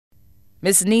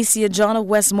Miss Necia John of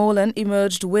Westmoreland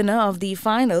emerged winner of the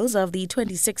finals of the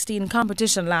 2016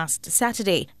 competition last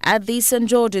Saturday at the St.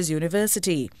 George's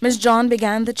University. Miss John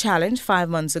began the challenge 5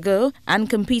 months ago and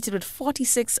competed with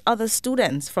 46 other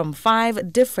students from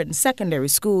 5 different secondary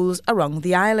schools around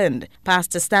the island.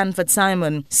 Pastor Stanford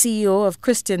Simon, CEO of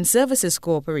Christian Services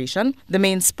Corporation, the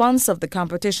main sponsor of the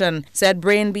competition, said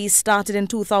Brain Beast started in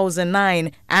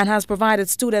 2009 and has provided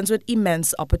students with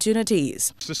immense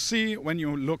opportunities. To see when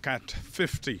you look at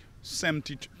 50,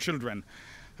 70 children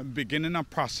beginning a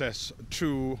process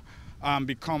to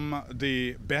become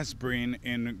the best brain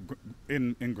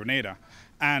in Grenada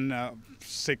and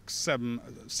 6, 7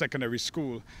 secondary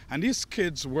school. And these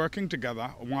kids working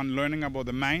together, one learning about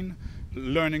the mind,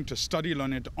 learning to study,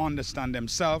 learning to understand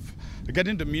themselves,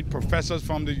 getting to meet professors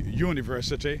from the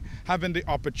university, having the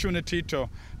opportunity to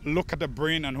look at the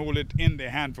brain and hold it in their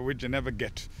hand, for which they never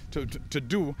get to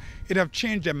do. It has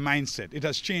changed their mindset. It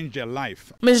has changed their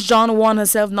life. Ms. John won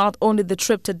herself not only the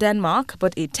trip to Denmark,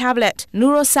 but a tablet,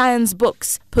 neuroscience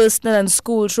books, personal and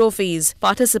school trophies,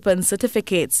 participant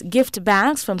certificates, gift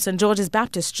bags from St. George's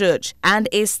Baptist Church, and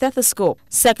a stethoscope.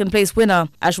 Second place winner,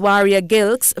 Ashwarya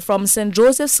Gilks from St.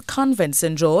 Joseph's Convent,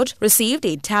 St. George, received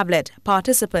a tablet,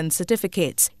 participant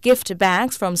certificates, gift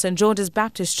bags from St. George's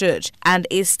Baptist Church, and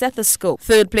a stethoscope.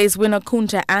 Third place winner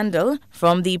Kunta Andel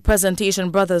from the Presentation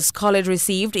Brothers College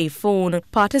received a phone,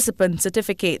 participant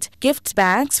certificate, gift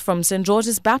bags from St.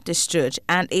 George's Baptist Church,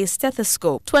 and a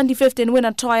stethoscope. 2015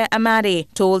 winner Toya Amade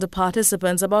told the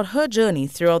participants about her journey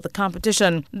throughout the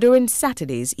competition during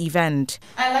Saturday's event.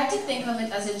 I like to think of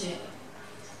it as a journey.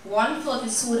 One filled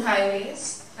with smooth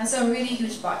highways and some really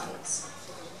huge battles.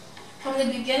 From the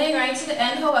beginning right to the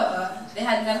end, however, there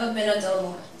had never been a dull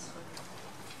moment.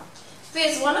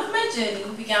 Phase 1 of my journey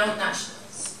began with nationals.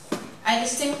 I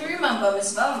distinctly remember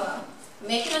Miss Velma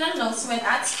making an announcement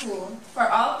at school for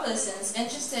all persons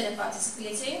interested in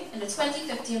participating in the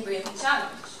 2015 Brain Beast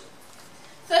Challenge.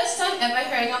 First time ever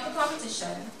hearing of the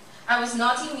competition, I was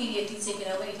not immediately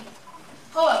taken away.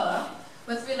 However,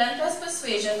 with relentless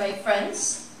persuasion by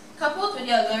friends, coupled with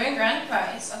the alluring grand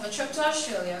prize of a trip to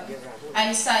Australia, I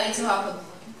decided to hop aboard.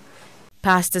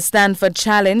 Pastor Stanford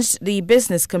challenged the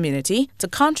business community to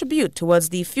contribute towards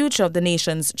the future of the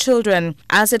nation's children,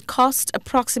 as it cost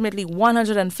approximately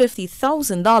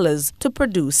 $150,000 to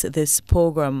produce this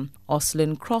program.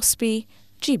 Oslin Crosby,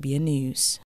 GBN News.